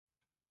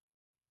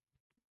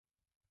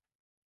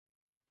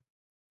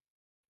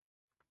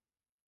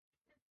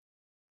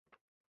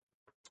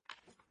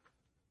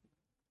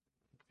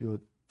You'll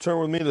turn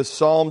with me to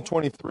Psalm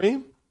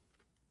 23.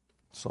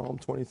 Psalm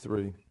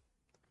 23.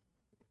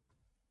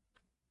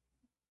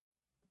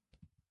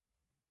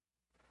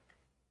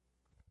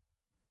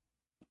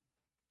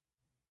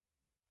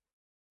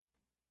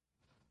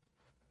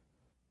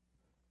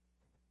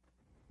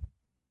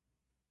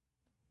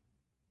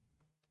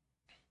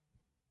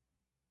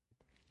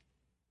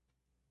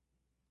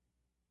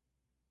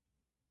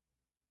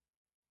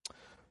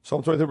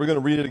 Psalm 23, we're going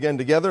to read it again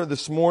together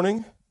this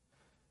morning.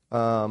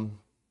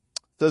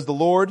 Says, the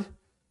Lord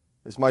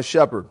is my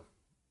shepherd,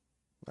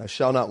 I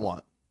shall not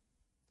want.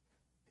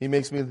 He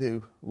makes me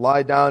to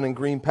lie down in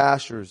green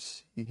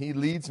pastures. He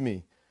leads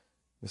me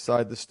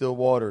beside the still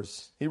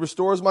waters. He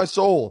restores my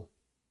soul.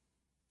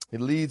 He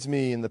leads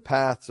me in the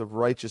paths of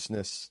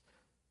righteousness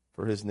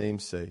for his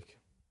name's sake.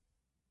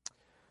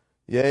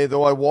 Yea,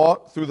 though I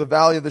walk through the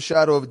valley of the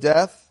shadow of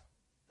death,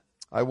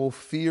 I will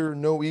fear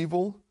no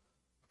evil,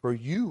 for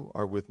you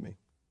are with me.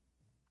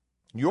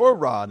 Your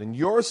rod and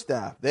your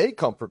staff, they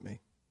comfort me.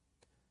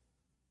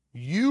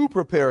 You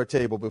prepare a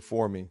table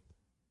before me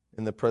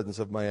in the presence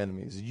of my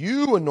enemies.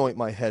 You anoint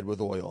my head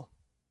with oil.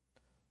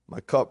 My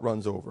cup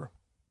runs over.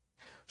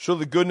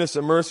 Surely goodness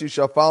and mercy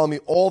shall follow me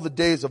all the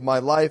days of my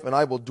life, and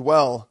I will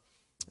dwell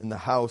in the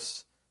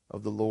house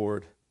of the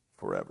Lord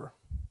forever.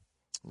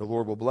 The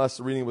Lord will bless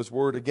the reading of his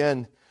word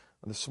again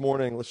this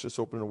morning. Let's just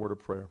open in a word of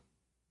prayer.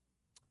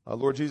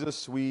 Lord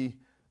Jesus, we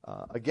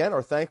again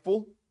are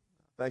thankful.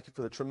 Thank you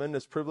for the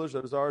tremendous privilege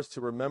that is ours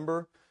to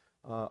remember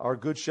our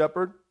good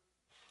shepherd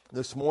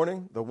this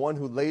morning, the one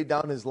who laid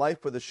down his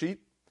life for the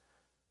sheep.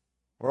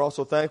 We're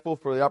also thankful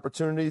for the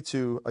opportunity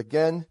to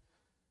again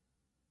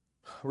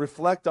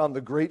reflect on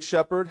the great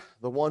shepherd,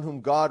 the one whom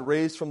God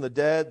raised from the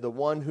dead, the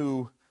one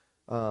who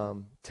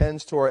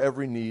tends to our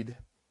every need,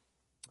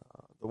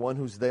 the one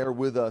who's there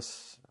with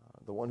us,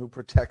 the one who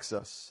protects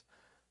us,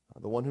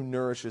 the one who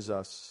nourishes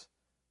us.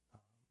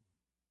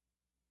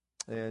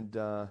 And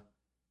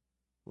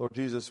Lord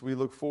Jesus, we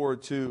look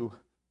forward to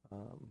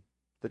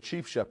the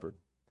chief shepherd,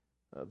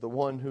 the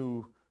one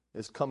who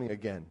is coming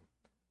again.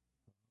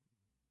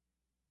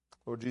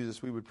 Lord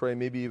Jesus, we would pray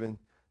maybe even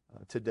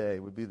today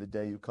would be the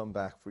day you come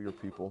back for your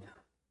people.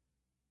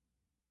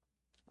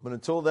 But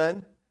until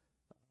then,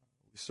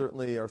 we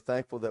certainly are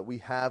thankful that we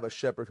have a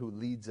shepherd who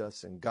leads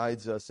us and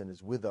guides us and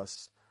is with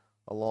us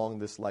along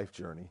this life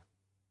journey.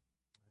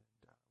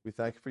 We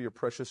thank you for your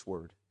precious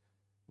word.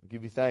 We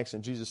give you thanks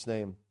in Jesus'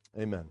 name.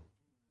 Amen.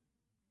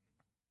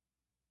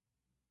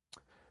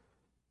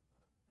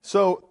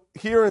 So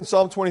here in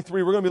Psalm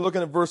 23, we're going to be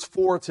looking at verse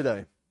 4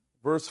 today.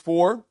 Verse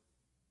 4,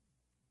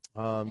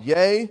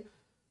 yea,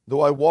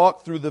 though I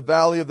walk through the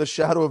valley of the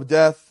shadow of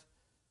death,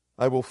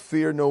 I will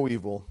fear no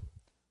evil,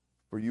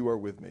 for you are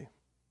with me.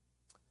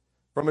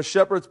 From a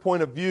shepherd's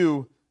point of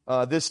view,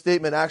 this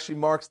statement actually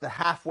marks the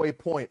halfway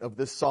point of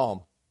this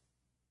psalm.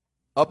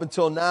 Up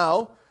until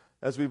now,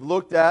 as we've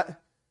looked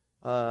at,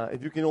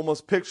 if you can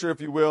almost picture, if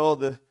you will,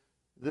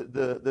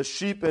 the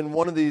sheep in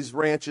one of these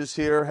ranches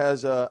here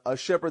has a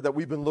shepherd that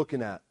we've been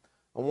looking at,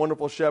 a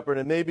wonderful shepherd.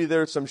 And maybe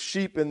there's some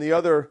sheep on the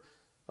other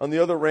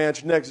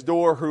ranch next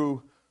door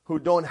who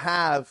don't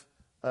have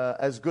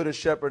as good a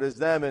shepherd as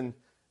them. And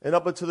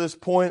up until this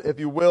point,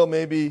 if you will,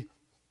 maybe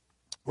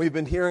we've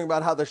been hearing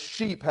about how the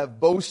sheep have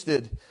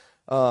boasted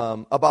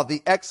about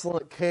the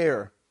excellent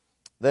care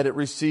that it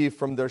received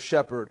from their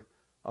shepherd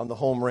on the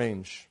home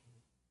range.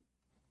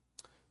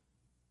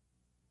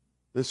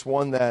 This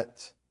one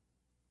that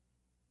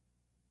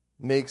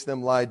makes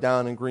them lie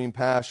down in green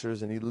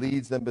pastures, and he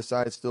leads them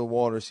beside still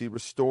waters. He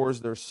restores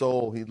their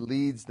soul. He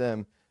leads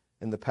them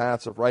in the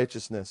paths of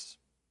righteousness.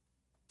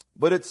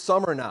 But it's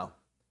summer now.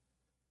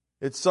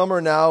 It's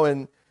summer now,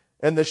 and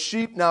the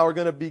sheep now are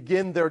going to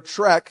begin their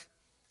trek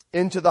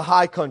into the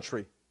high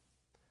country.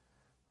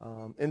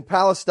 In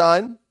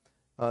Palestine,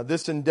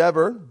 this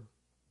endeavor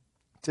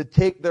to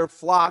take their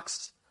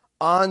flocks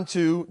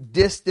onto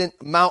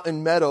distant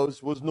mountain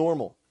meadows was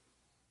normal.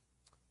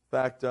 In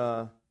fact,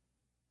 I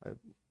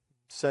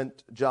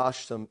sent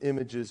Josh some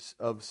images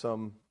of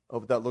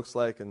what that looks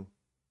like and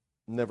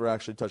never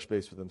actually touched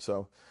base with him.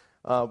 So,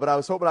 but I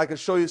was hoping I could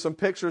show you some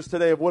pictures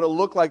today of what it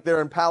looked like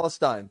there in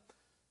Palestine.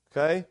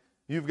 Okay?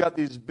 You've got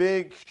these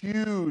big,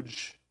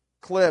 huge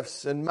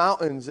cliffs and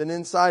mountains, and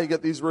inside you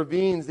get these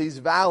ravines, these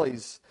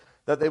valleys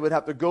that they would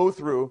have to go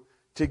through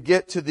to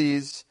get to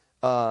these,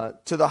 to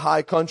the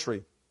high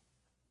country.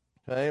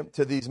 Okay?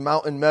 To these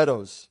mountain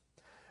meadows.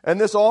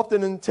 And this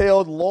often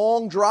entailed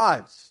long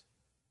drives.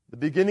 The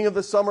beginning of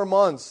the summer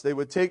months, they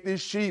would take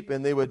these sheep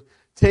and they would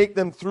take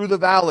them through the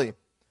valley.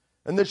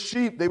 And the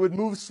sheep, they would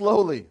move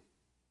slowly,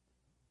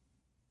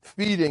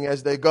 feeding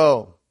as they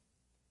go.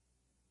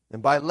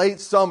 And by late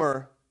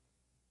summer,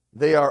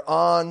 they are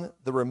on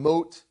the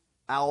remote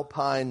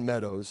alpine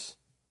meadows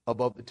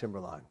above the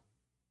timberline.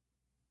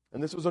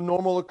 And this was a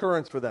normal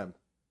occurrence for them.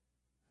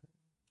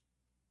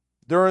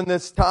 During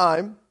this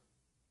time,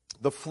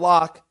 the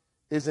flock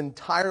is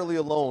entirely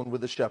alone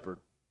with the shepherd.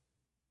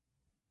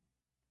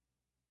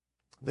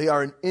 They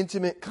are in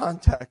intimate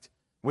contact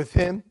with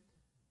him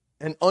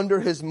and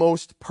under his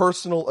most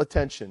personal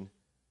attention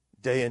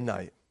day and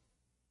night.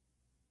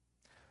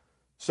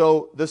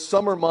 So the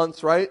summer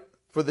months, right,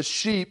 for the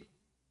sheep,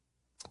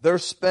 they're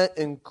spent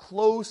in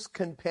close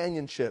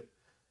companionship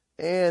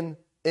and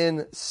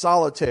in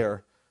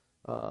solitaire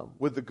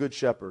with the Good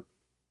Shepherd.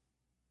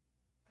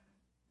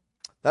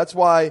 That's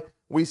why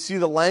we see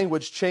the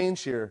language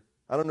change here.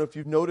 I don't know if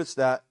you've noticed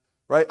that,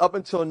 right? Up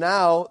until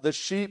now, the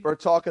sheep are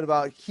talking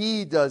about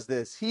he does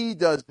this, he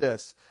does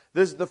this.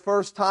 This is the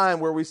first time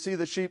where we see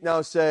the sheep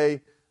now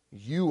say,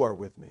 you are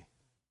with me.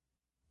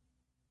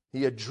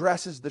 He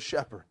addresses the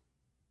shepherd.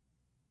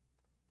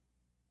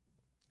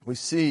 We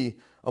see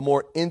a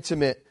more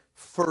intimate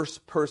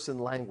first-person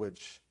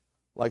language,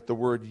 like the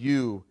word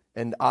you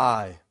and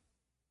I.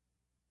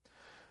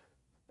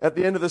 At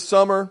the end of the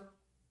summer,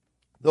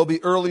 there'll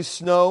be early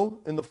snow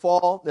in the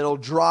fall that'll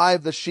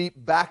drive the sheep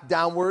back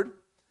downward.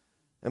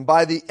 And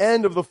by the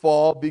end of the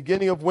fall,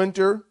 beginning of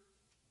winter,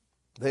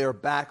 they are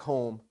back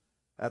home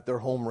at their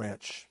home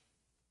ranch.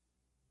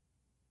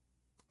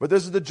 But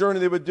this is the journey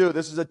they would do.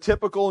 This is a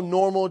typical,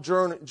 normal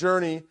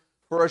journey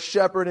for a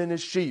shepherd and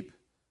his sheep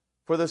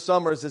for the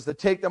summers, is to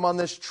take them on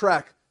this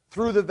trek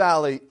through the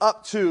valley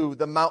up to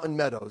the mountain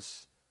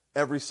meadows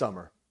every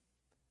summer,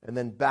 and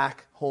then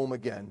back home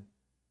again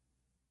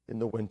in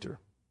the winter.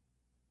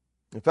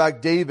 In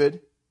fact,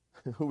 David,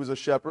 who was a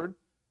shepherd,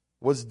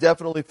 was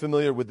definitely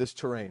familiar with this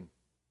terrain.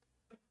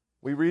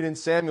 We read in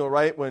Samuel,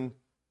 right, when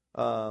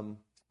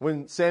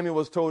Samuel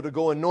was told to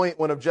go anoint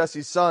one of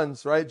Jesse's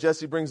sons, right?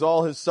 Jesse brings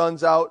all his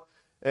sons out,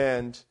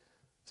 and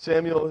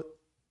Samuel,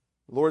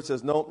 the Lord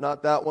says, nope,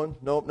 not that one,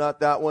 nope, not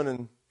that one,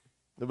 and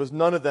there was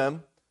none of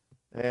them.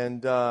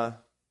 And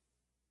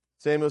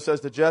Samuel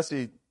says to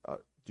Jesse,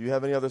 do you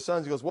have any other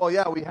sons? He goes, well,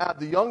 yeah, we have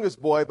the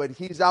youngest boy, but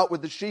he's out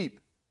with the sheep.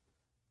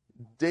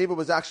 David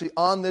was actually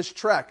on this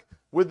trek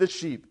with the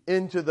sheep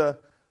into the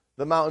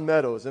mountain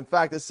meadows. In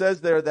fact, it says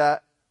there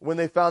that when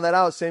they found that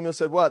out, Samuel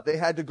said what? They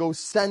had to go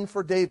send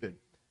for David.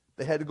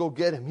 They had to go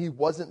get him. He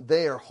wasn't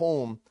there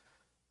home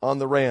on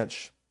the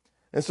ranch.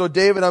 And so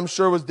David, I'm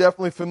sure, was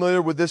definitely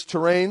familiar with this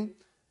terrain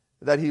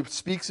that he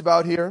speaks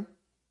about here.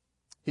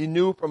 He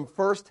knew from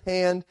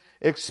firsthand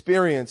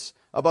experience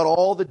about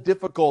all the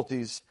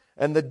difficulties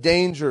and the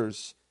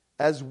dangers,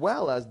 as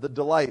well as the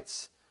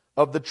delights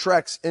of the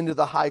treks into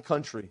the high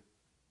country.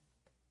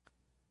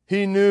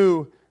 He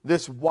knew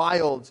this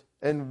wild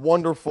and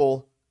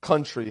wonderful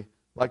country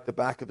like the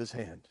back of his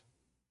hand.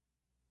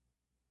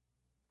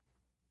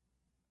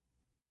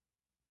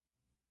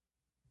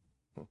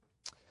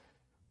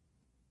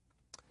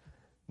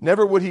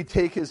 Never would he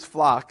take his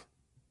flock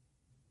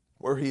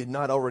where he had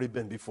not already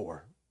been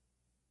before.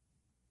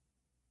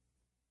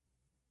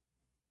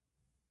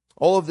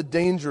 All of the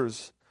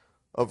dangers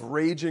of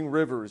raging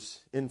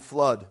rivers in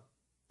flood,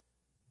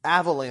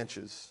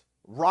 avalanches,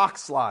 rock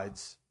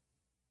slides,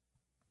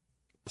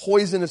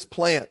 poisonous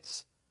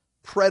plants,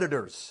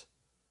 predators,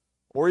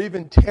 or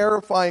even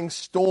terrifying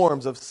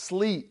storms of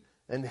sleet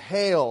and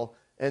hail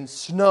and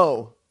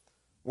snow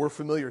were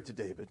familiar to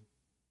David.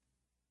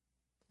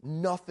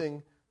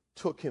 Nothing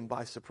took him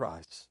by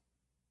surprise.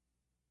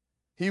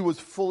 He was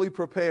fully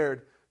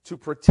prepared to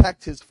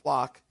protect his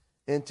flock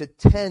and to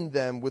tend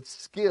them with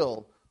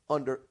skill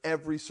under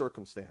every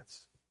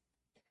circumstance.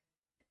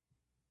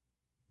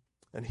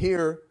 And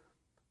here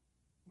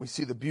we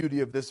see the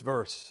beauty of this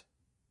verse,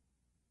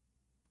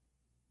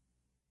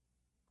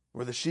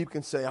 where the sheep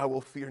can say, I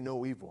will fear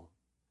no evil,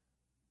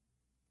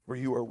 for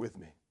you are with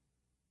me.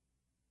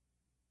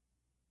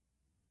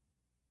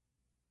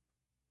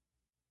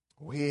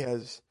 We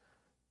as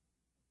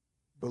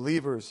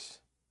believers,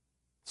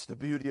 it's the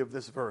beauty of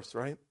this verse,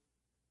 right?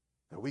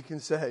 That we can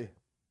say,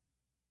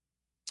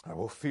 I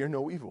will fear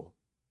no evil,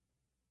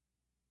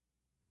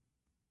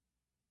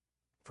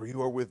 for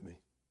you are with me.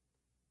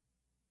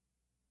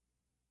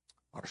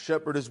 Our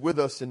shepherd is with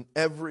us in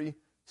every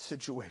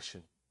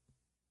situation,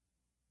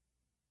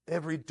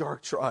 every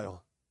dark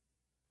trial,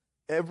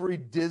 every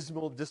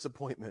dismal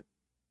disappointment,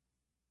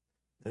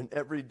 and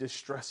every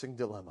distressing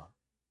dilemma.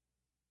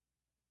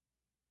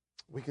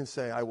 We can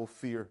say, I will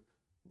fear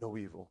no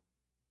evil,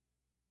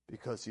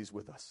 because he's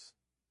with us.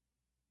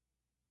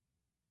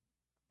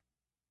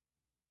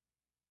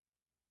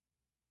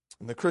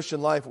 In the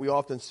Christian life, we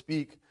often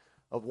speak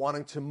of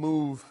wanting to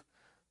move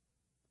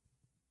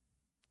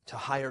to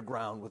higher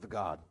ground with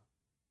God,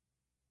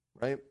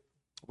 right?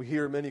 We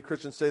hear many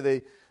Christians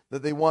say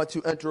that they want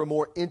to enter a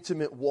more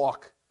intimate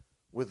walk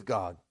with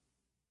God.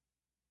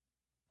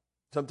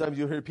 Sometimes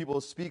you'll hear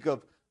people speak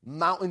of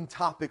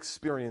mountaintop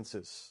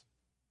experiences.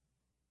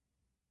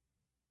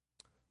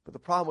 But the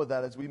problem with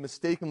that is we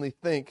mistakenly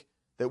think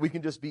that we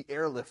can just be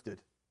airlifted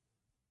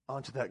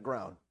onto that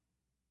ground.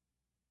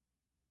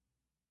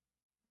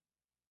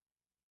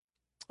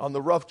 On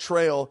the rough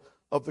trail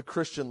of the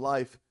Christian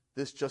life,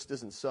 this just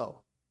isn't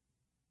so.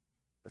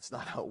 That's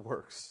not how it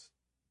works.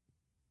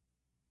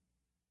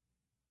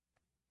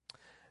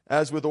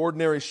 As with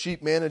ordinary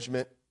sheep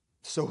management,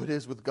 so it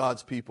is with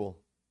God's people.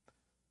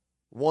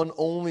 One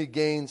only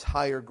gains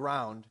higher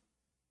ground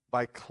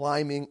by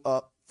climbing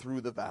up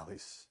through the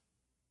valleys.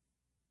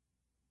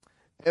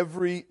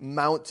 Every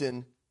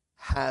mountain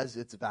has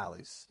its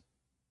valleys.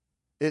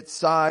 Its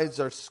sides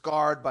are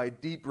scarred by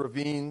deep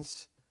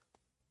ravines,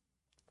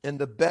 and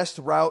the best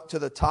route to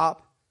the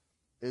top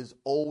is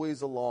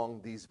always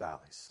along these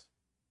valleys.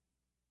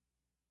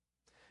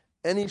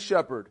 Any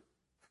shepherd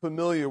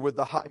familiar with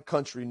the high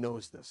country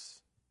knows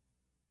this.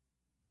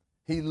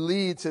 He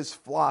leads his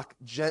flock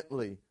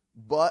gently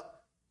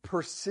but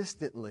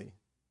persistently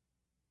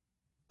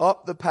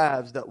up the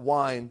paths that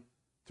wind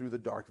through the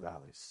dark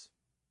valleys.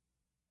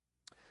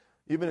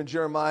 Even in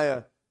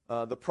Jeremiah,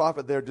 the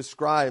prophet there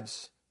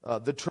describes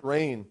the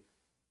terrain.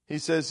 He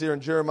says here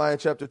in Jeremiah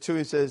chapter 2,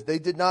 he says, "They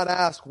did not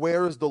ask,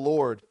 'Where is the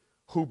Lord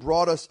who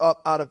brought us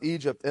up out of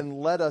Egypt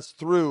and led us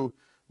through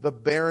the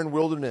barren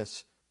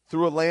wilderness,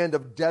 through a land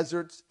of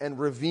deserts and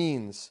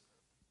ravines,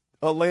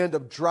 a land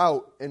of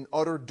drought and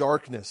utter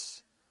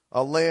darkness,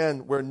 a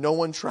land where no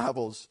one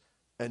travels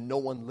and no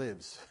one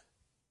lives.'"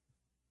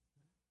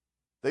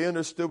 They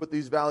understood what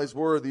these valleys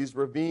were, these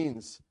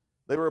ravines.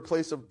 They were a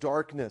place of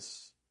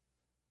darkness.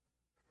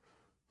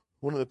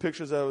 One of the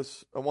pictures I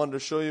wanted to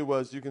show you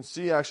was, you can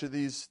see actually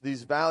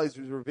these valleys,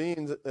 these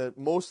ravines,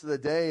 most of the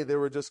day they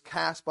were just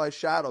cast by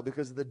shadow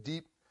because of the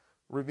deep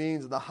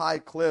ravines and the high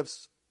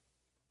cliffs.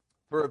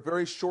 For a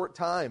very short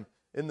time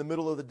in the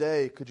middle of the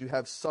day could you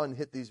have sun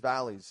hit these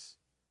valleys.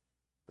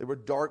 They were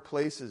dark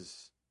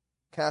places,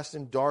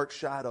 casting dark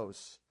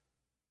shadows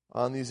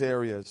on these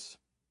areas.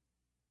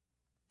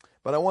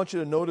 But I want you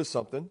to notice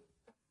something.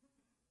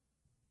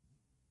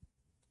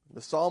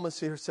 The psalmist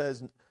here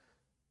says,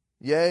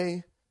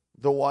 "Yea,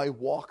 though I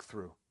walk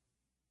through."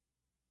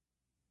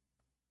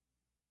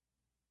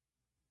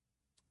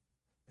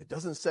 It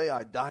doesn't say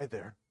I die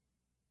there.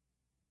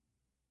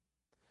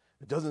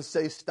 It doesn't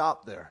say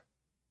stop there.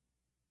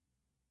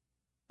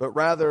 But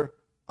rather,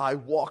 I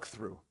walk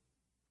through.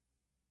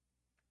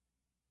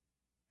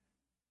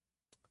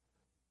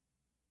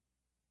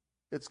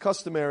 It's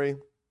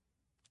customary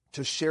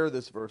to share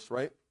this verse,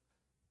 right?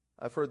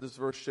 I've heard this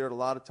verse shared a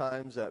lot of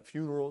times at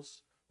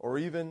funerals, or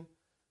even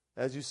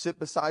as you sit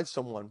beside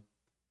someone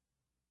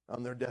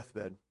on their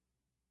deathbed.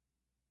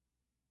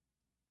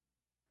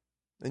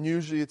 And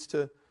usually it's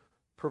to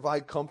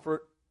provide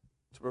comfort,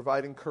 to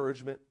provide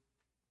encouragement,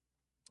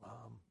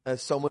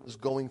 as someone is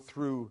going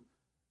through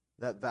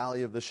that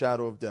valley of the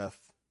shadow of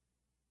death,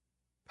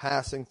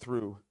 passing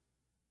through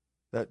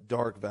that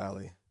dark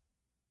valley.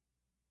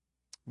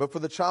 But for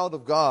the child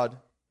of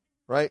God,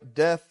 right,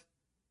 death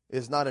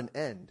is not an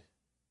end.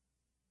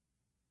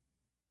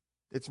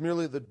 It's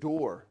merely the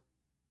door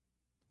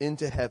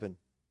into heaven.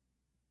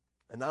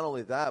 And not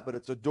only that, but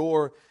it's a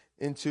door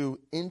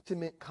into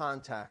intimate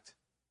contact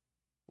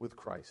with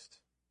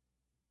Christ.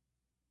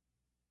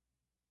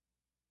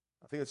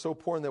 I think it's so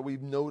important that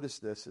we've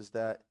noticed this, is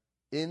that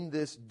in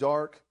this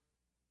dark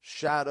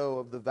shadow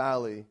of the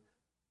valley,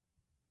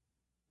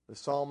 the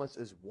psalmist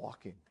is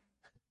walking.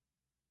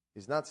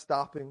 He's not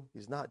stopping.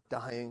 He's not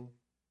dying.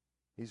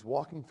 He's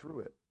walking through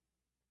it.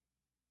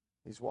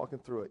 He's walking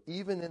through it.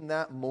 Even in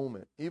that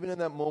moment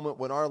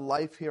when our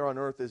life here on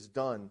earth is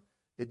done,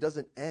 it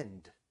doesn't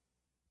end.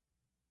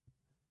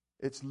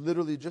 It's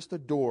literally just a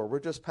door. We're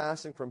just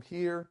passing from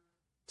here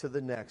to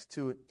the next,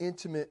 to an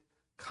intimate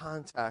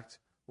contact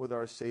with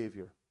our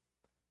Savior.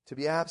 To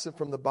be absent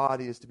from the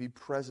body is to be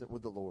present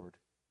with the Lord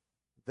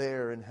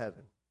there in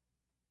heaven.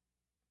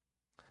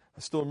 I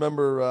still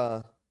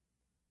remember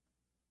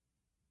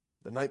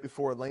the night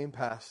before Elaine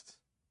passed.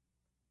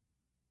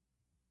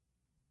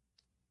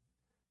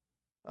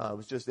 It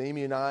was just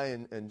Amy and I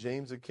and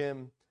James and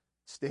Kim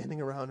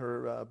standing around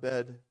her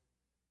bed,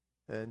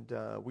 and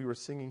we were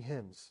singing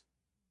hymns.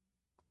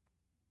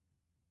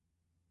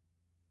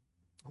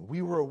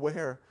 We were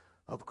aware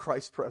of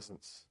Christ's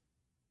presence.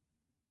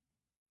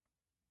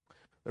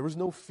 There was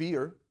no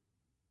fear.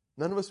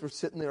 None of us were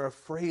sitting there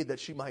afraid that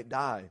she might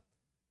die.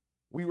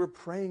 We were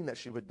praying that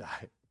she would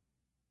die.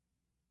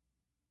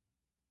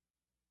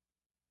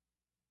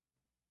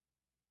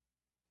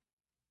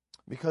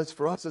 Because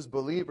for us as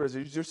believers,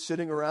 as you're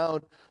sitting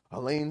around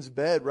Elaine's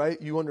bed,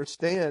 right, you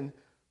understand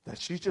that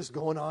she's just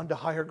going on to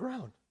higher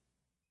ground.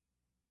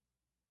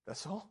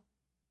 That's all.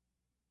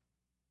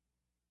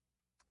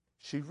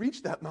 She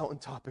reached that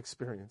mountaintop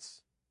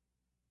experience.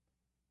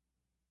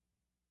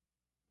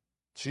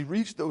 She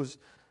reached those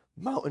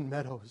mountain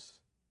meadows,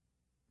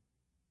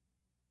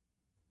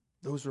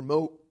 those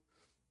remote,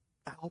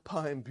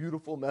 alpine,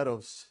 beautiful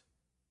meadows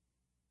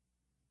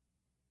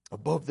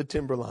above the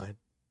timberline.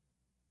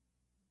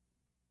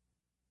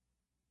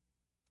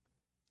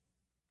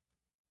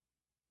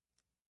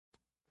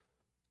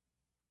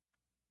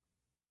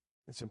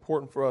 It's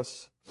important for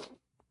us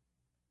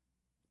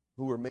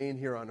who remain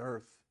here on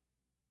earth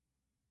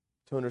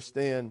to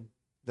understand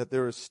that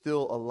there is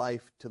still a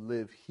life to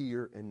live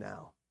here and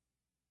now.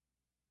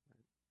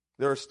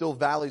 There are still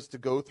valleys to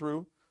go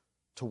through,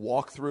 to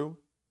walk through.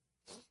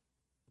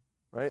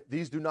 Right?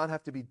 These do not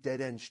have to be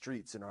dead-end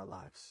streets in our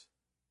lives.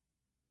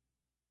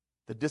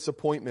 The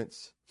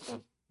disappointments,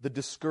 the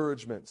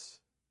discouragements,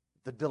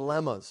 the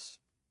dilemmas,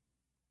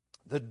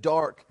 the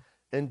dark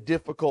and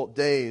difficult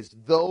days,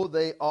 though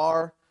they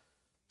are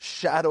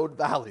shadowed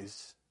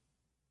valleys,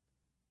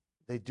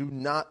 They do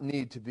not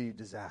need to be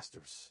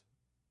disasters.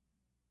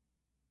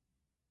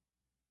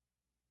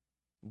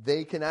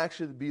 They can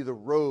actually be the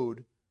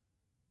road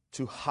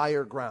to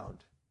higher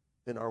ground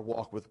in our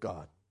walk with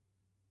God.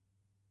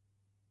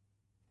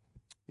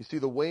 You see,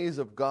 the ways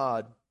of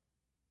God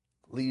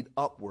lead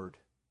upward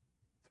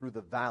through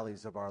the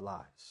valleys of our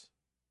lives.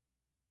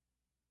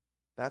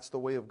 That's the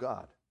way of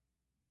God.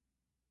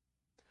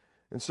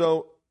 And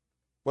so,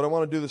 what I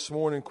want to do this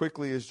morning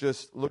quickly is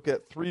just look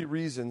at 3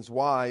 reasons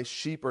why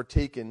sheep are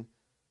taken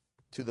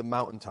to the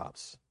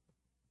mountaintops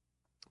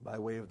by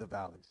way of the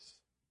valleys.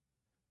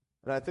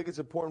 And I think it's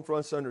important for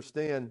us to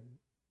understand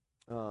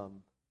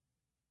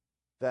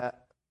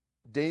that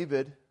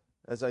David,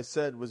 as I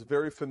said, was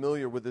very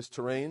familiar with this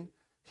terrain.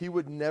 He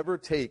would never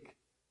take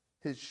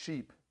his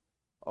sheep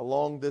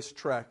along this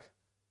trek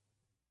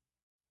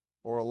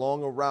or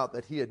along a route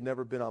that he had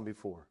never been on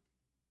before.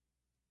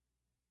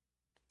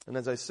 And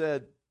as I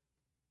said,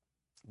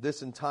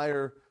 this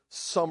entire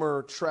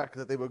summer trek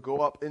that they would go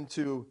up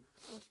into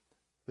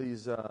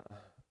these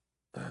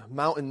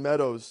mountain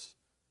meadows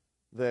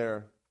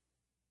there,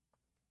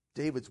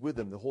 David's with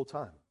them the whole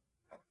time.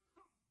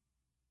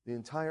 The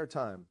entire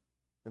time.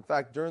 In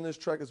fact, during this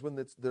trek is when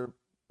it's their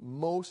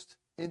most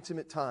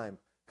intimate time,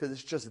 because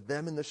it's just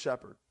them and the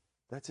shepherd.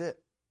 That's it.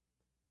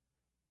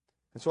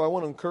 And so I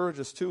want to encourage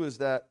us too is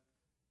that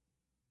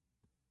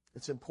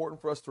it's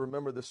important for us to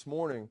remember this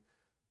morning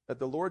that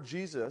the Lord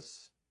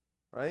Jesus,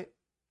 right,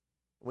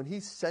 when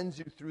he sends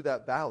you through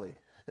that valley,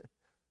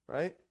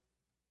 right,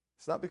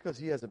 it's not because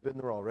he hasn't been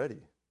there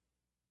already.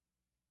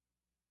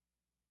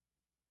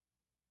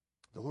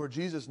 The Lord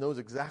Jesus knows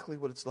exactly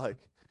what it's like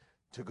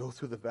to go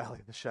through the valley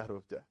of the shadow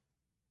of death.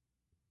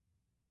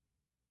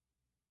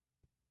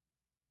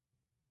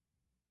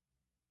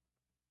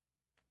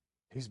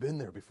 He's been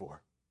there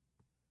before.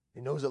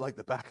 He knows it like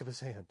the back of his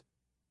hand.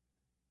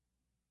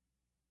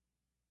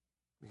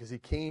 Because he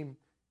came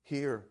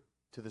here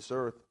to this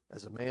earth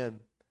as a man,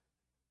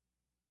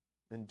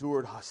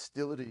 endured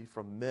hostility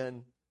from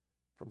men,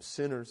 from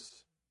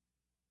sinners,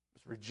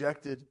 was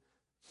rejected,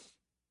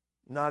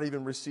 not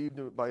even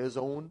received by his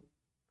own.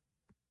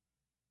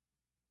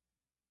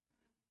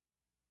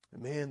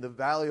 And man, the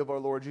valley of our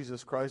Lord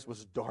Jesus Christ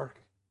was dark.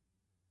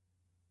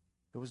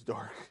 It was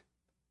dark.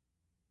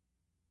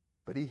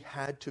 But he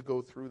had to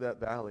go through that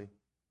valley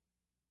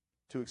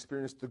to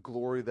experience the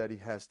glory that he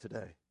has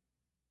today.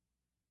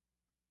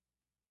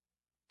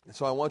 And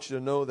so I want you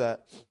to know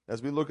that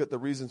as we look at the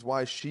reasons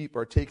why sheep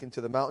are taken to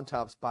the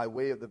mountaintops by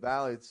way of the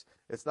valley,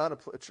 it's not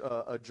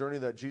a journey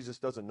that Jesus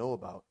doesn't know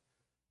about.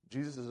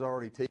 Jesus has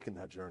already taken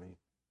that journey.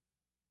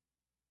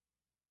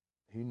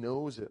 He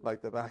knows it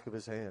like the back of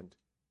his hand.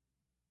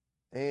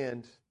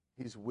 And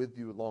he's with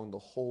you along the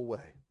whole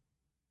way.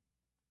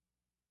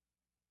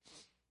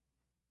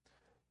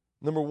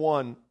 Number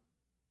 1,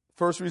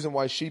 first reason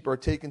why sheep are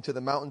taken to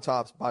the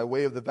mountaintops by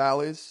way of the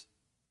valleys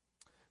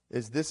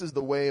is this is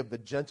the way of the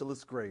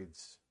gentlest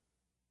grades.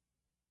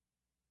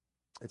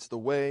 It's the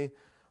way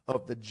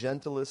of the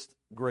gentlest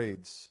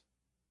grades.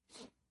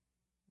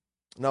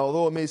 Now,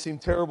 although it may seem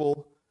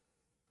terrible,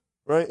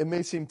 right? It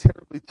may seem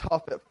terribly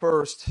tough at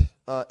first.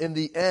 In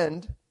the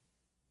end,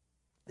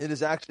 it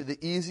is actually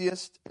the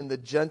easiest and the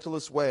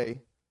gentlest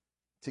way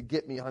to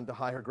get me onto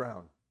higher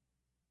ground.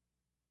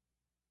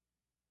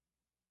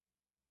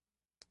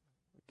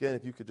 Again,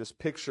 if you could just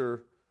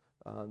picture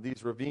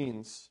these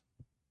ravines,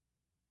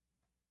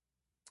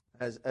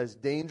 as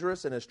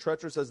dangerous and as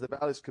treacherous as the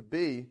valleys could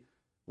be,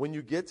 when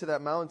you get to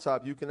that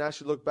mountaintop, you can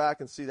actually look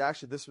back and see that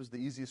actually this was the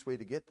easiest way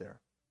to get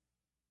there.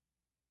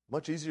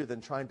 Much easier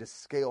than trying to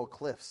scale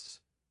cliffs.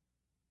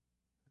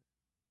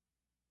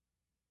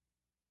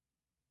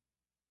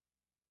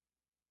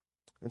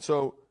 And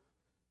so,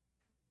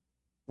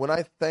 when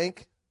I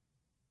thank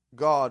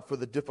God for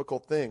the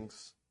difficult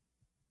things,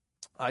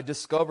 I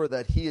discover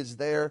that he is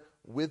there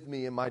with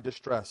me in my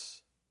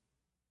distress.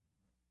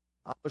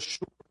 I'm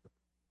assured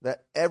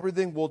that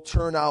everything will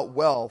turn out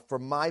well for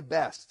my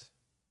best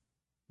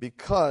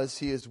because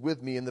he is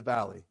with me in the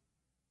valley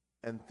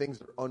and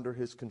things are under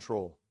his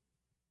control.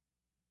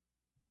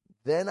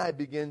 Then I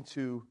begin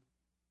to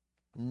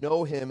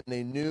know him in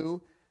a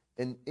new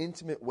and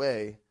intimate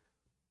way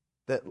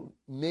that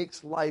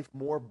makes life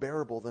more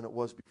bearable than it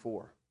was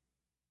before.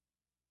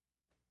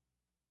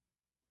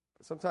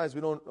 Sometimes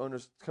we don't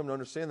come to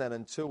understand that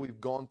until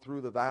we've gone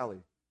through the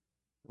valley.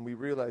 And we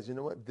realize, you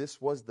know what? This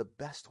was the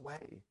best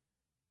way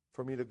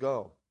for me to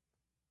go.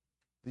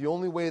 The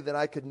only way that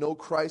I could know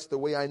Christ the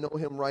way I know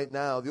him right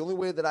now, the only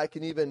way that I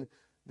can even,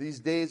 these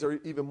days are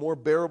even more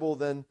bearable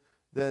than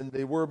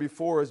they were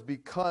before, is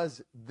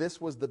because this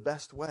was the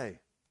best way.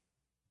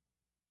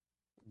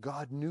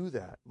 God knew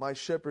that. My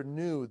shepherd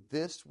knew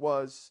this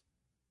was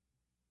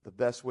the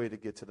best way to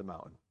get to the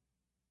mountain.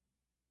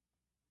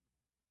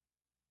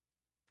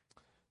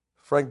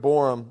 Frank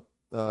Borum,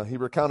 he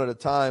recounted a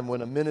time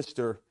when a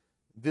minister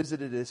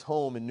visited his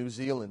home in New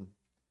Zealand.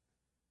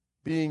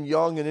 Being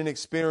young and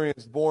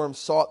inexperienced, Borum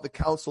sought the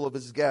counsel of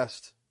his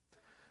guest.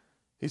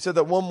 He said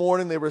that one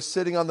morning they were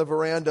sitting on the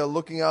veranda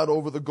looking out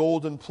over the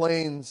golden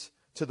plains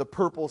to the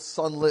purple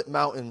sunlit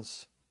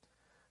mountains.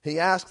 He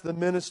asked the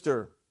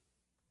minister,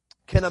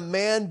 can a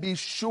man be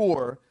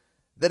sure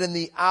that in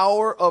the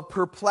hour of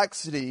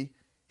perplexity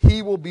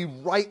he will be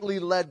rightly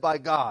led by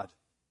God?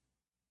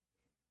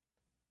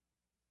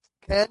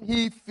 Can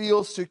he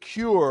feel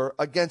secure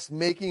against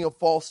making a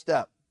false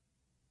step?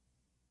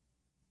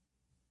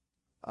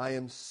 I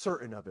am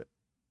certain of it,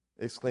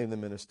 exclaimed the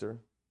minister,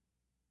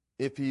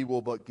 if he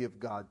will but give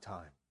God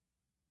time.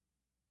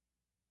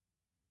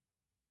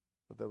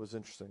 What that was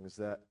interesting is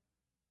that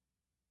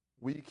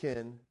we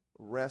can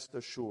rest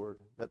assured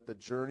that the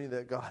journey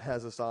that God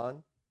has us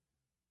on,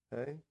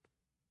 okay,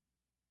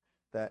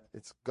 that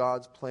it's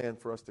God's plan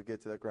for us to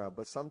get to that ground.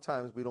 But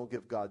sometimes we don't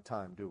give God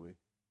time, do we?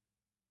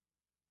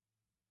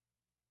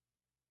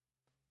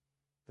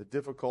 The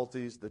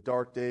difficulties, the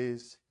dark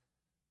days.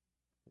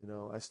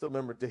 I still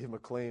remember Dave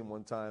McClain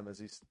one time as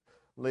he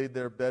laid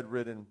there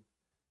bedridden.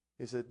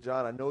 He said,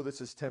 John, I know this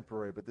is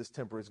temporary, but this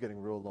temporary is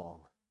getting real long.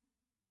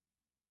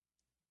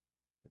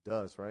 It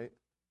does, right?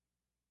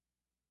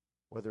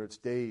 Whether it's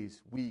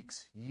days,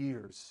 weeks,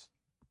 years,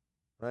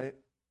 right?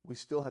 We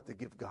still have to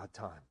give God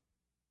time.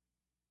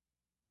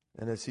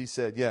 And as he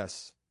said,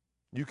 yes,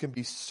 you can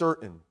be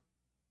certain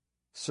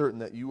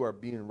that you are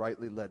being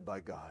rightly led by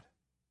God.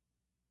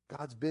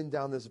 God's been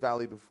down this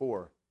valley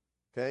before.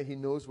 Okay? He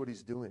knows what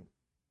he's doing.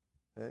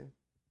 Okay?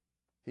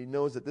 He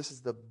knows that this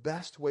is the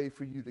best way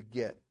for you to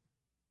get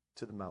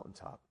to the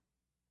mountaintop,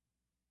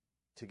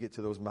 to get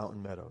to those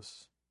mountain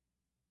meadows.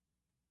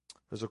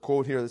 There's a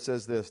quote here that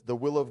says this: the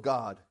will of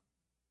God,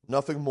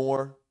 nothing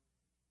more,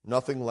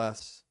 nothing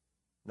less,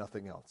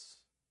 nothing else.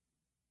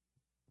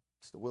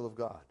 It's the will of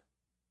God.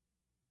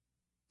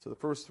 So the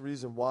first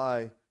reason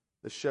why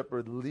the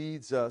shepherd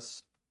leads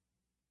us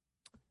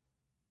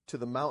to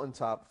the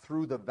mountaintop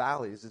through the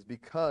valleys is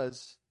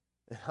because,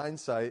 in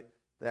hindsight,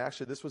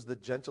 this was the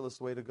gentlest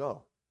way to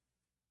go.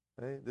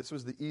 Okay? This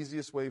was the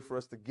easiest way for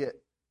us to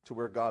get to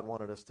where God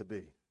wanted us to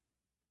be.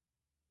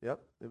 Yep,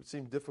 it would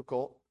seem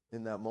difficult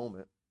in that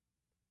moment.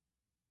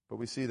 But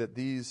we see that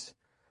these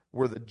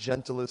were the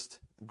gentlest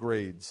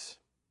grades.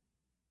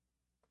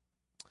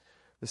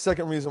 The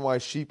second reason why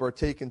sheep are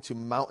taken to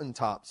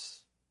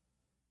mountaintops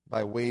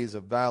by ways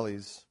of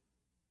valleys,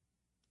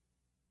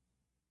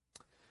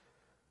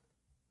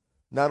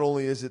 not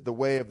only is it the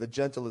way of the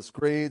gentlest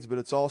grades, but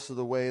it's also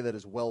the way that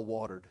is well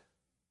watered.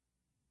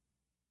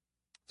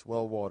 It's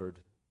well watered.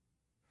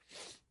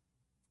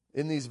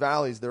 In these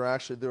valleys, there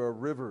are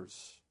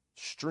rivers,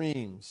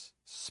 streams,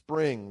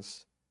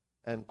 springs,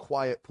 and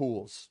quiet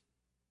pools.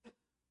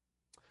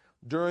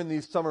 During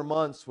these summer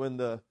months,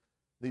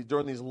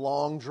 during these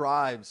long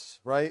drives,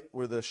 right,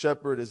 where the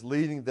shepherd is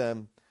leading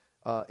them,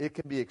 it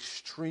can be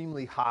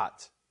extremely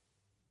hot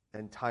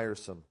and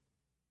tiresome.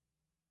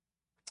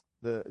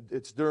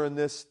 It's during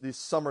this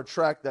summer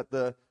trek that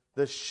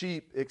the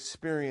sheep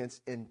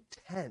experience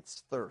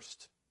intense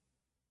thirst.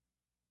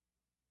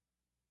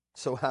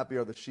 So happy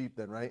are the sheep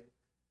then, right?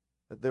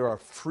 That there are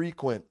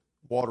frequent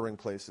watering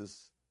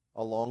places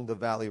along the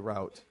valley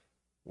route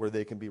where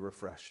they can be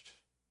refreshed.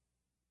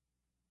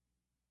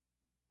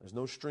 There's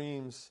no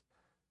streams,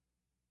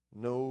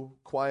 no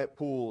quiet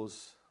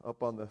pools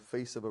up on the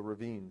face of a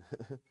ravine,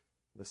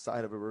 the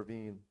side of a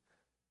ravine,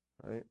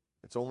 right?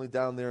 It's only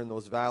down there in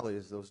those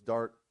valleys, those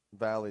dark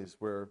valleys,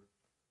 where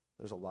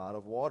there's a lot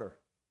of water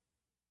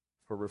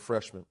for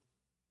refreshment.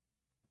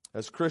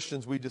 As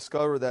Christians, we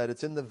discover that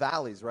it's in the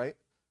valleys, right,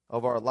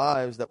 of our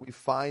lives that we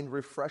find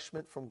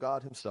refreshment from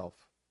God himself.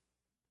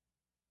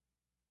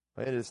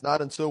 Right? It's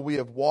not until we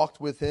have walked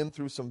with him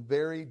through some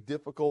very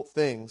difficult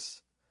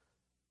things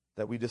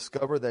that we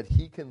discover that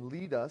he can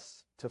lead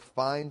us to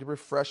find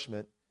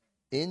refreshment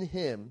in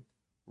him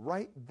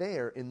right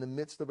there in the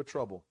midst of a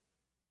trouble.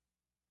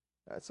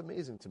 That's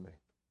amazing to me.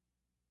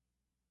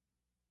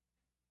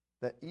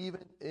 That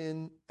even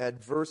in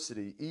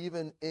adversity,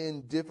 even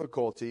in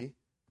difficulty,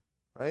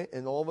 right,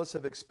 and all of us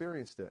have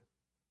experienced it,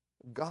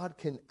 God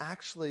can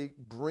actually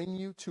bring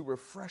you to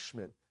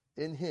refreshment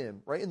in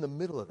him right in the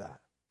middle of that.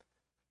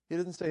 He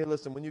doesn't say, hey,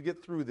 listen, when you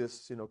get through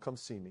this, come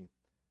see me.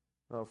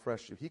 I'll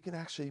refresh you. He can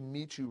actually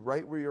meet you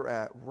right where you're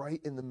at, right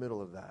in the middle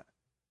of that.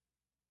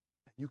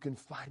 You can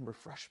find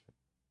refreshment.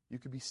 You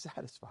can be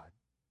satisfied.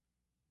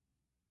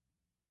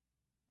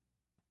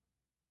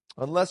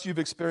 Unless you've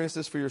experienced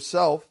this for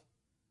yourself,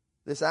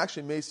 this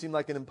actually may seem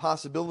like an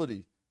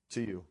impossibility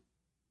to you.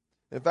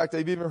 In fact,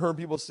 I've even heard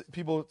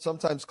people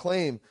sometimes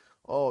claim,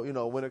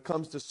 when it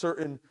comes to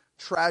certain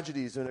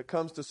tragedies, when it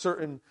comes to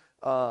certain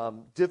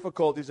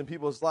difficulties in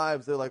people's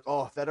lives, they're like,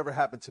 if that ever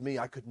happened to me,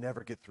 I could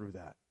never get through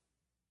that.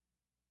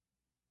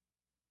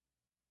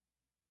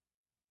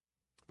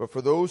 But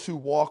for those who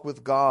walk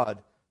with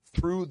God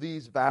through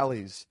these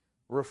valleys,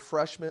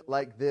 refreshment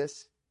like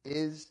this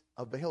is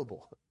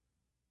available.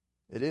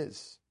 It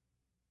is.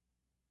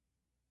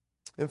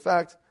 In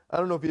fact, I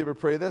don't know if you ever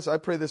pray this. I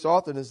pray this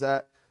often, is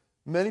that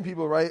many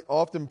people, right,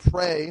 often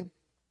pray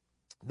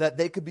that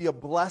they could be a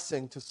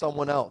blessing to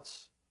someone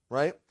else,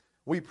 right?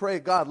 We pray,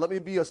 God, let me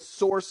be a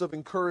source of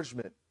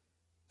encouragement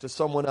to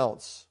someone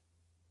else.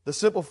 The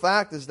simple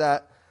fact is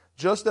that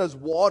Just as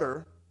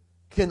water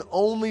can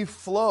only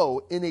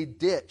flow in a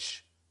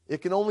ditch,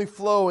 it can only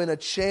flow in a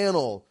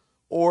channel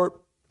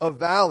or a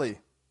valley,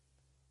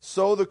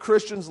 so the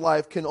Christian's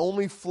life can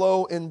only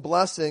flow in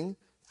blessing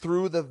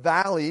through the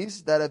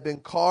valleys that have been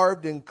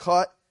carved and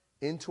cut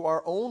into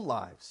our own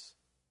lives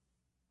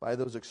by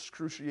those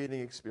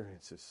excruciating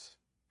experiences.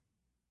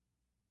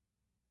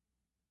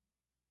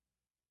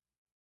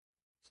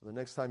 So the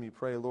next time you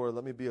pray, Lord,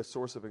 let me be a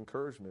source of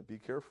encouragement, be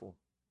careful.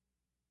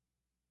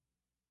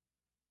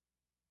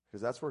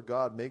 Because that's where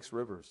God makes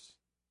rivers.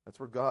 That's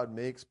where God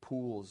makes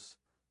pools.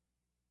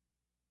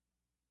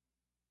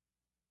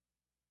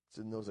 It's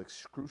in those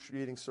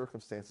excruciating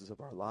circumstances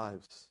of our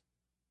lives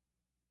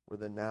where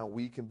then now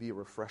we can be a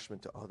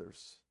refreshment to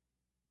others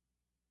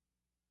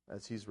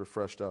as He's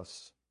refreshed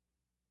us.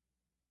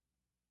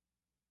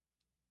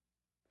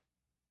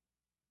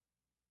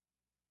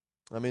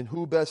 I mean,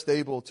 who best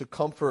able to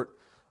comfort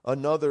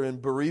another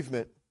in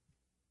bereavement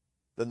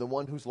than the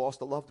one who's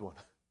lost a loved one?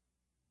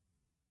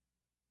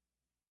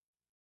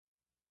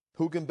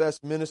 Who can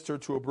best minister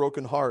to a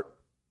broken heart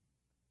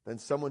than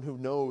someone who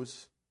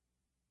knows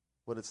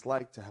what it's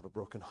like to have a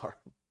broken heart?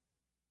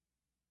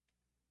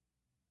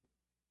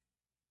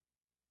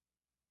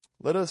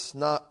 Let us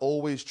not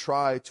always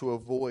try to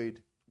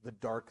avoid the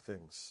dark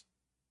things.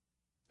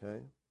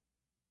 Okay?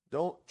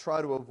 Don't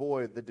try to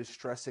avoid the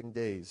distressing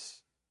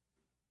days.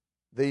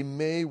 They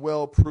may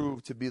well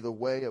prove to be the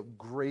way of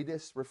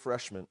greatest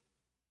refreshment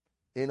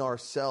in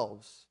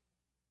ourselves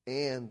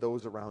and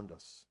those around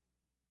us.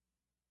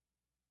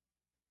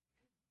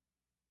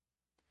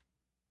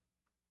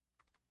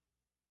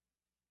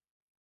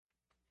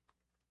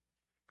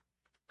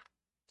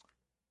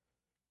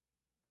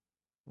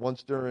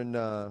 Once during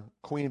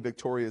Queen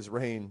Victoria's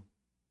reign,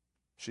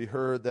 she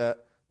heard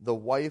that the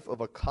wife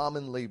of a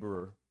common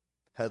laborer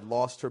had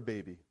lost her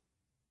baby.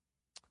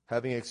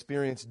 Having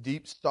experienced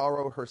deep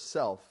sorrow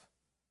herself,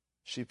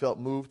 she felt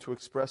moved to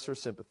express her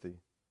sympathy.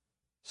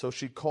 So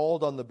she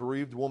called on the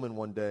bereaved woman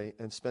one day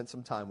and spent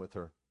some time with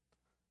her.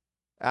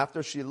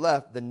 After she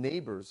left, the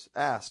neighbors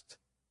asked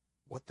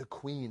what the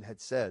queen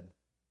had said.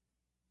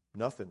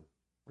 "Nothing,"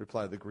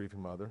 replied the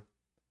grieving mother.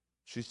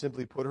 "She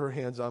simply put her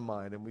hands on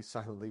mine and we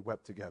silently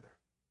wept together."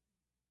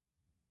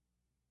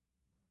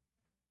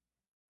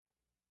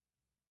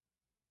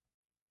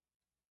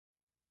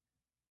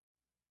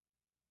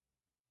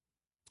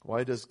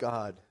 Why does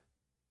God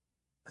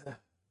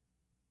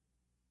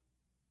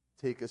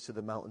take us to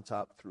the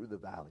mountaintop through the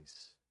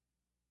valleys?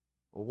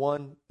 Well,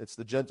 one, it's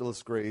the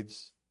gentlest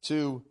grades.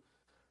 Two,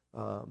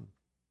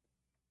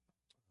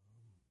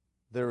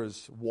 there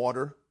is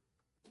water.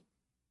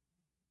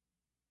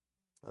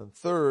 And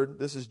third,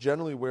 this is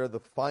generally where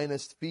the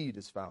finest feed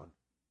is found.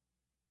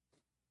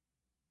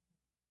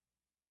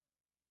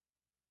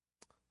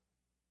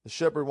 The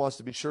shepherd wants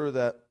to be sure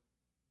that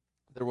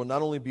there will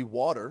not only be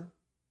water,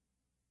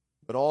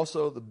 but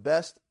also the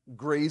best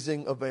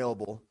grazing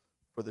available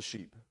for the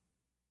sheep.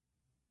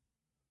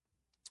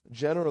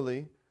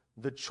 Generally,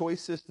 the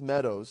choicest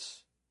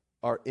meadows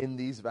are in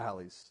these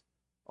valleys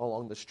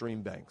along the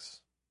stream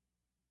banks.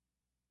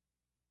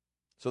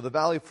 So the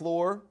valley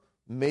floor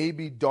may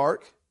be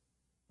dark,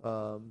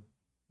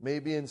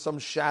 maybe in some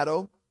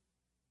shadow,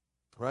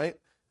 right?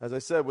 As I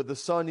said, with the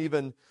sun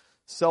even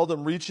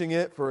seldom reaching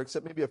it for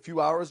except maybe a few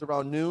hours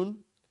around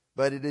noon.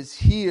 But it is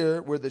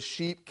here where the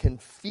sheep can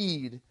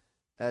feed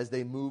as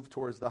they move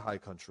towards the high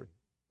country.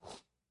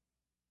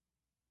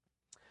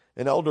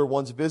 An elder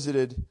once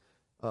visited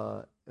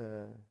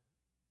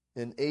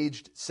an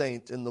aged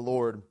saint in the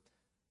Lord,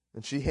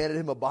 and she handed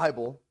him a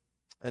Bible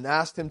and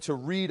asked him to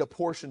read a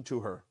portion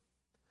to her.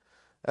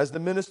 As the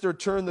minister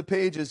turned the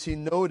pages, he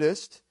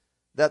noticed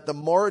that the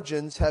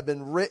margins have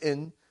been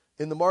written,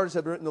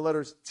 the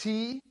letters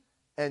T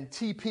and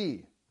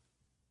TP.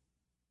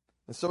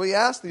 And so he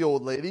asked the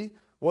old lady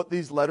what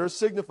these letters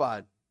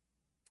signified.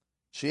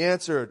 She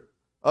answered,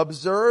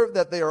 "Observe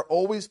that they are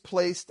always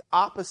placed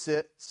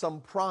opposite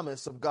some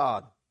promise of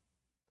God.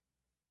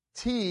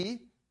 T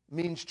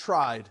means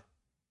tried.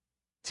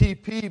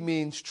 TP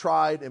means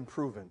tried and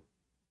proven."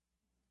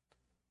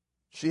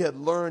 She had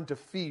learned to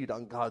feed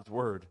on God's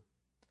word.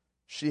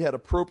 She had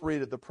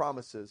appropriated the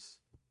promises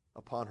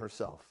upon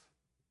herself.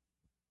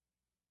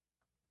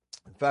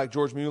 In fact,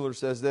 George Mueller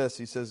says this.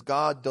 He says,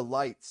 God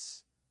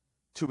delights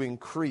to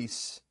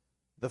increase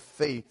the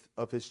faith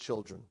of His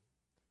children.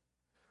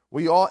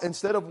 We ought,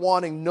 instead of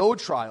wanting no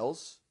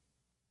trials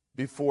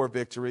before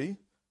victory,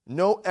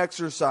 no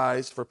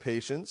exercise for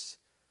patience,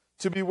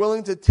 to be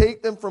willing to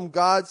take them from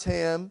God's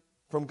hand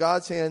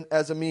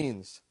as a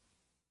means.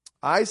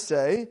 I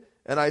say,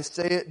 and I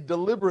say it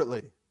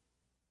deliberately,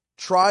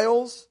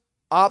 trials,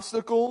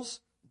 obstacles,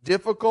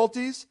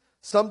 difficulties,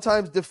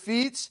 sometimes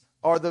defeats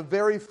are the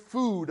very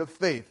food of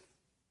faith.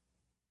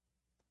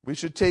 We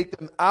should take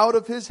them out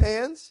of His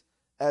hands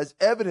as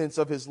evidence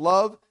of His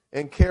love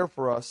and care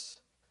for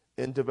us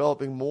in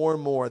developing more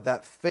and more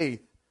that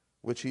faith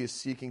which He is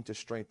seeking to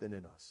strengthen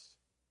in us.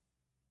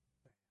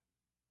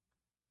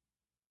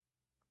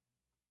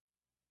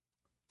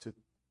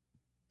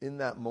 In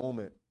that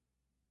moment,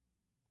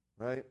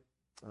 right?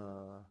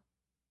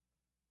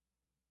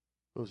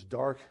 Those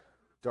dark,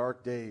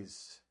 dark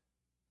days,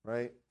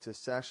 right? To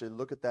actually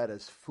look at that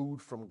as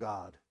food from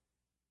God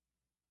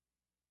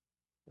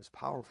is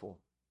powerful.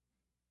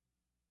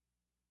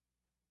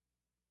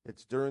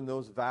 It's during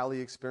those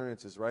valley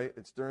experiences, right?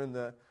 It's during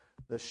the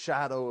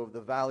shadow of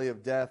the valley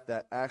of death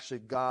that actually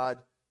God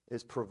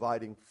is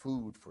providing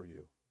food for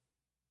you.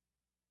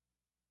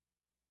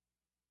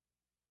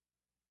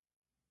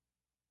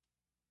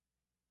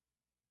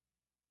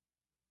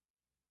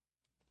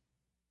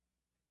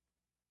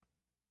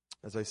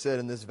 As I said,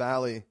 in this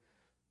valley,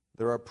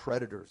 there are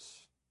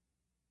predators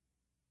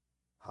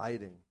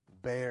hiding,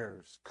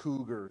 bears,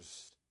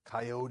 cougars,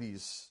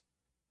 coyotes,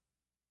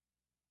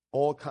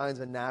 all kinds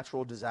of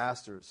natural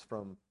disasters,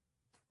 from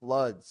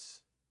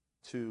floods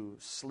to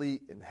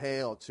sleet and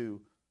hail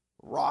to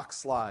rock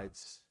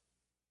slides.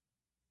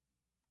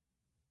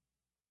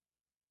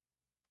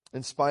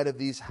 In spite of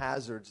these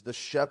hazards, the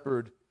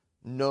shepherd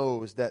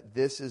knows that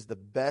this is the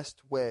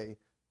best way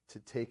to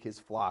take his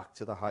flock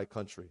to the high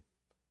country.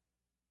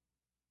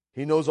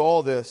 He knows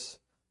all this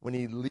when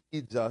he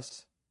leads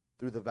us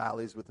through the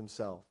valleys with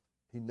himself.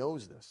 He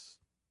knows this.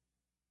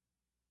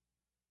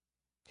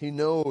 He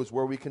knows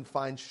where we can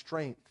find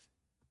strength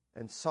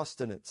and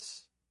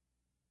sustenance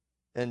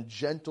and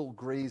gentle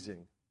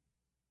grazing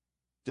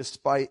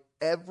despite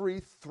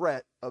every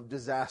threat of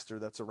disaster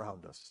that's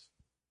around us.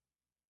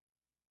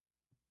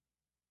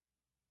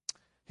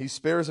 He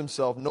spares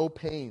himself no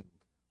pain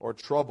or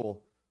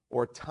trouble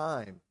or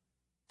time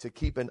to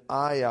keep an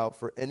eye out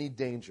for any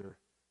danger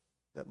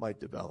that might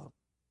develop.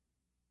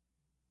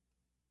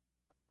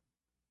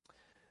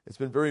 It's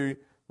been very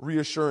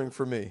reassuring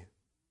for me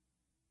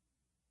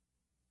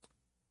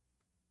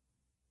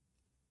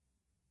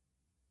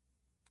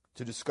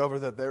to discover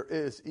that there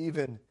is,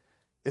 even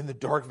in the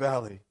dark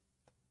valley,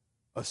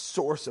 a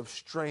source of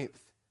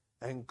strength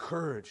and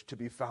courage to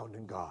be found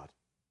in God.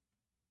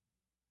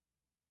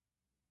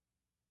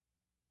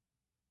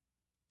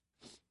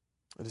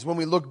 It is when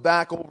we look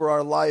back over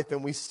our life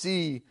and we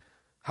see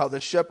how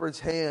the shepherd's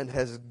hand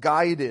has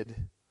guided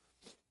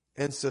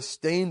and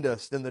sustained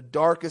us in the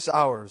darkest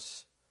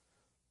hours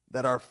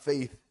that our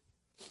faith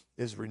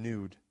is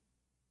renewed.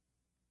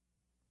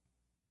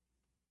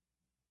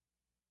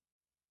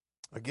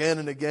 Again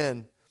and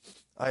again,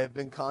 I have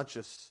been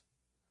conscious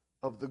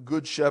of the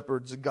Good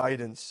Shepherd's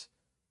guidance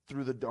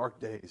through the dark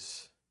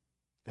days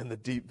and the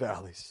deep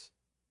valleys.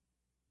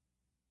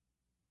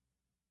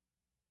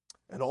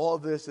 And all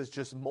of this has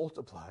just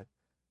multiplied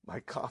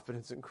my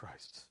confidence in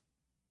Christ.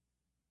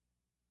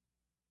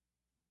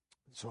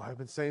 So I've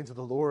been saying to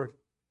the Lord,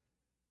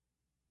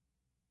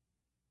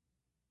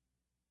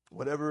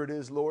 whatever it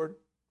is, Lord,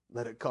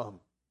 let it come.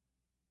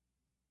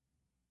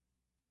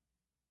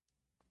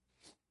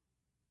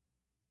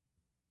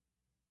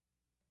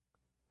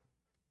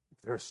 If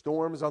there are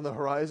storms on the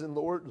horizon,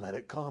 Lord, let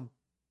it come.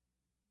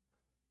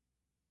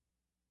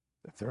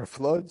 If there are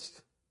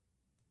floods,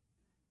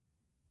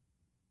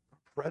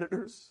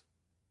 predators,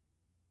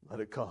 let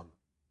it come.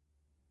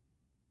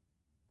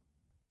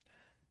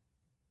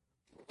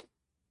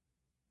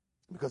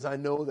 Because I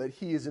know that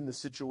He is in the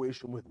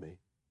situation with me.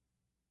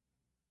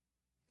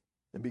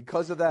 And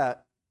because of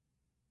that,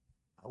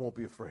 I won't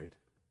be afraid.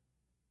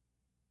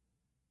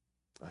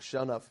 I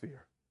shall not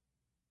fear.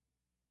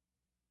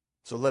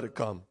 So let it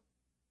come.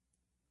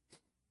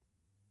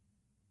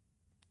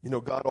 You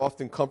know, God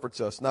often comforts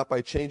us, not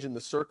by changing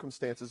the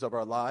circumstances of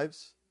our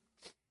lives,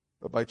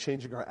 but by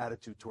changing our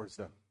attitude towards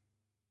them.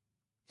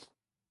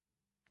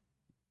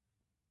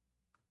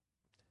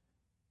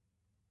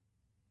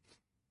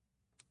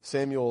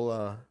 Samuel,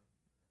 I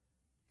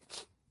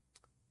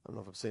don't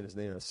know if I'm saying his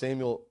name.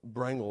 Samuel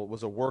Branford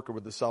was a worker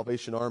with the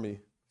Salvation Army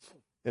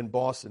in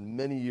Boston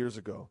many years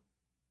ago.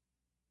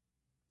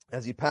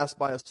 As he passed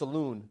by a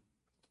saloon,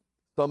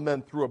 some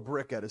men threw a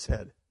brick at his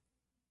head.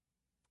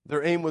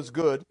 Their aim was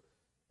good,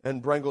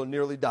 and Branford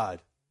nearly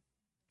died.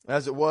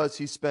 As it was,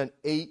 he spent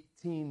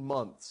 18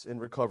 months in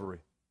recovery.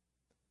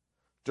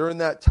 During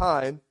that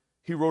time,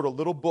 he wrote a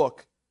little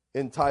book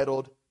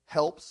entitled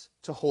Helps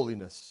to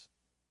Holiness.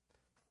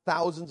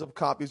 Thousands of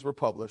copies were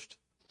published.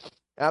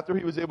 After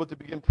he was able to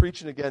begin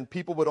preaching again,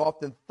 people would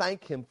often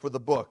thank him for the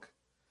book.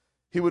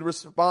 He would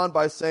respond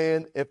by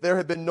saying, if there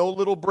had been no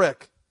little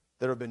brick,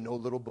 there had been no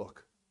little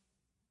book.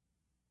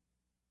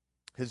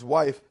 His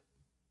wife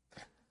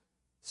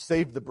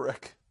saved the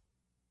brick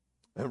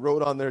and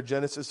wrote on there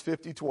Genesis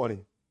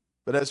 50:20.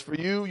 But as for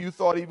you, you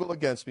thought evil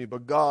against me,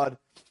 but God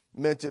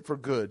meant it for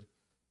good,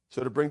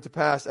 so to bring to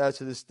pass as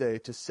to this day,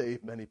 to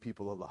save many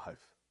people alive.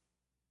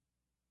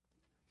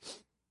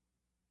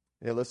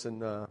 Hey,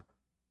 listen,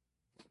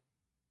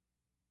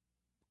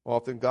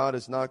 often God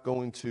is not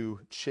going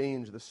to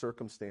change the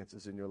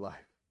circumstances in your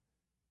life.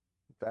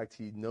 In fact,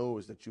 He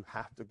knows that you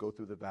have to go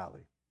through the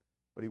valley.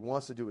 What He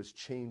wants to do is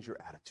change your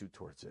attitude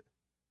towards it.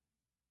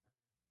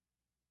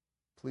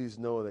 Please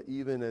know that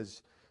even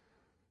as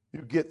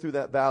you get through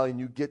that valley and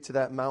you get to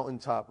that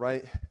mountaintop,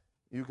 right?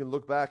 You can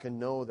look back and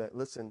know that,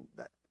 listen,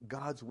 that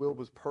God's will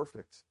was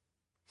perfect.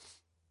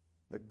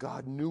 that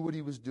God knew what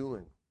he was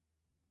doing.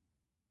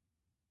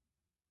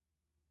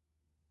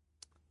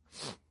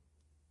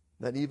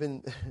 That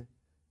even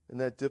in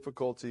that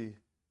difficulty,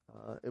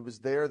 it was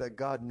there that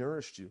God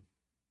nourished you.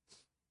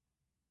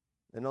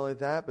 And not only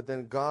that, but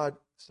then God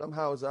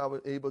somehow is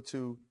able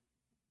to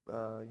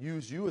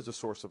use you as a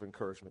source of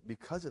encouragement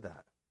because of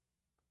that.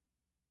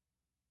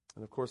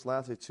 And of course,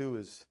 lastly, too,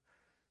 is,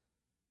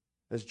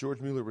 as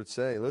George Mueller would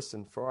say,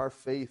 listen, for our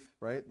faith,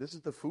 right, this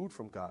is the food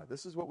from God.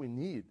 This is what we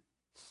need.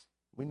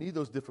 We need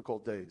those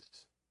difficult days.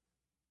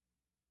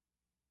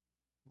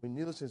 We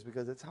need those things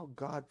because that's how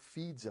God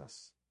feeds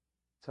us.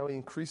 It's how he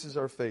increases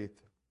our faith.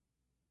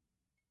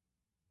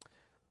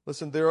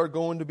 Listen, there are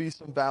going to be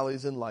some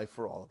valleys in life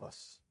for all of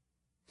us.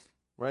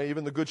 Right?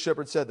 Even the Good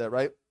Shepherd said that,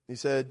 right? He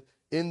said,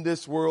 in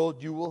this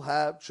world you will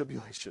have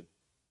tribulation.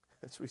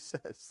 That's what he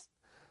says.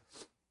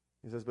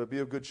 He says, but be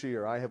of good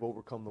cheer. I have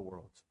overcome the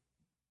world.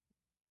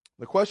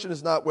 The question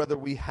is not whether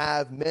we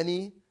have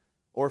many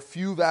or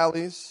few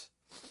valleys.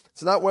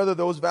 It's not whether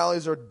those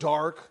valleys are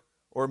dark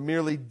or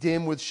merely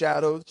dim with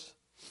shadows.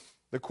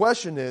 The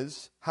question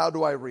is, how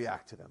do I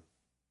react to them?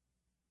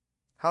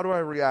 How do I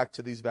react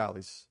to these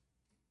valleys?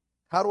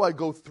 How do I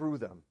go through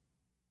them?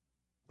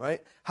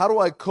 Right? How do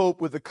I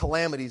cope with the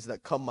calamities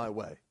that come my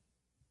way?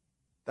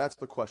 That's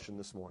the question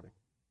this morning.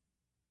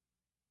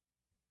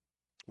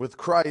 With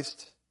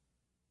Christ,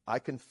 I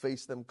can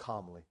face them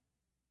calmly.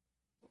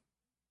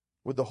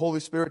 With the Holy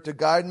Spirit to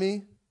guide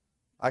me,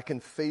 I can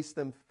face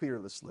them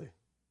fearlessly.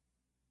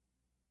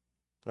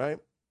 Right?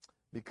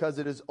 Because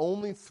it is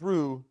only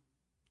through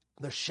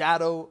the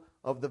shadow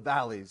of the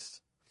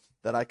valleys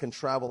that I can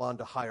travel on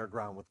to higher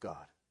ground with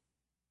God.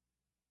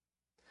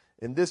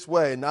 In this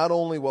way, not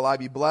only will I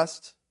be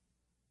blessed,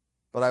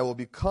 but I will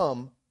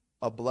become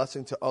a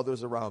blessing to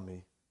others around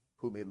me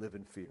who may live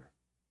in fear.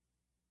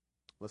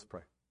 Let's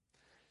pray.